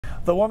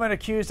The woman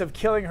accused of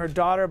killing her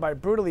daughter by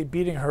brutally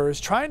beating her is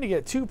trying to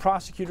get two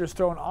prosecutors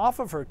thrown off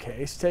of her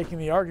case, taking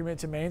the argument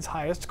to Maine's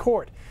highest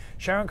court.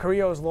 Sharon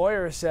Carillo's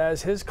lawyer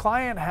says his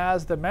client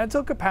has the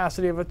mental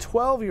capacity of a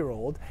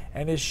 12-year-old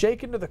and is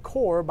shaken to the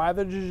core by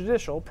the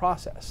judicial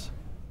process.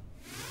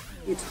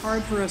 It's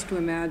hard for us to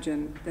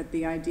imagine that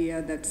the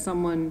idea that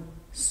someone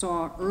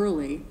saw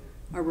early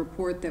a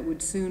report that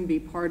would soon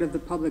be part of the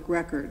public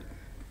record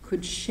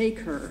could shake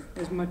her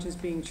as much as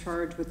being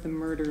charged with the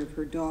murder of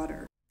her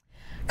daughter.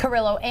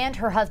 Carillo and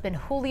her husband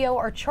Julio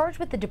are charged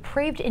with the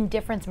depraved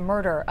indifference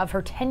murder of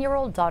her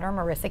 10-year-old daughter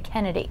Marissa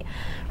Kennedy.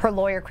 Her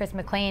lawyer Chris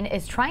McLean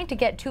is trying to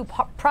get two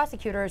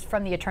prosecutors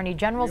from the Attorney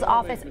General's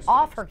office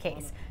off her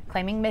case,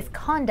 claiming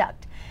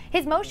misconduct.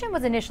 His motion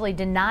was initially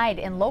denied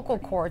in local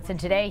courts, and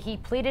today he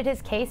pleaded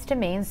his case to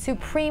Maine's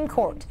Supreme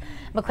Court.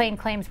 McLean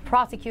claims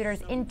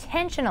prosecutors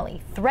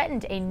intentionally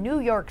threatened a New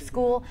York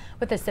school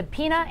with a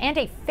subpoena and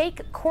a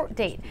fake court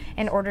date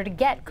in order to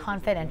get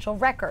confidential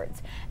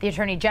records. The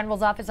Attorney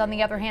General's office, on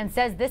the other hand,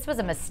 says this was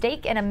a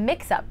mistake and a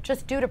mix-up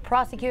just due to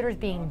prosecutors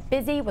being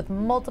busy with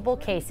multiple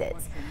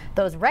cases.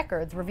 Those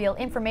records reveal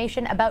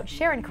information about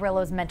Sharon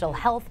Carillo's mental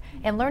health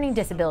and learning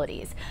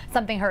disabilities,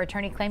 something her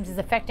attorney claims is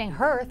affecting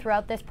her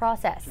throughout this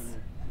process.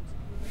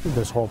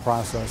 This whole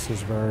process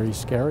is very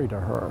scary to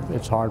her.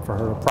 It's hard for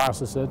her to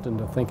process it and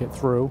to think it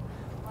through,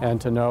 and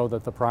to know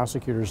that the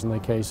prosecutors in the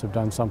case have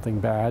done something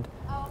bad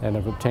and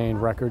have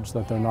obtained records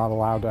that they're not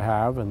allowed to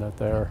have, and that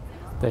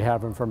they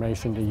have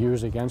information to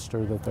use against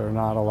her that they're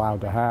not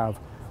allowed to have,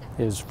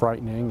 is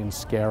frightening and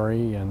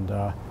scary, and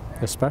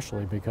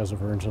especially because of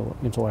her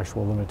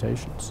intellectual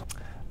limitations.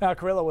 Now,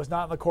 Carillo was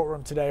not in the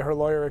courtroom today. Her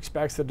lawyer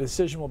expects the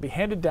decision will be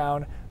handed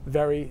down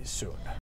very soon.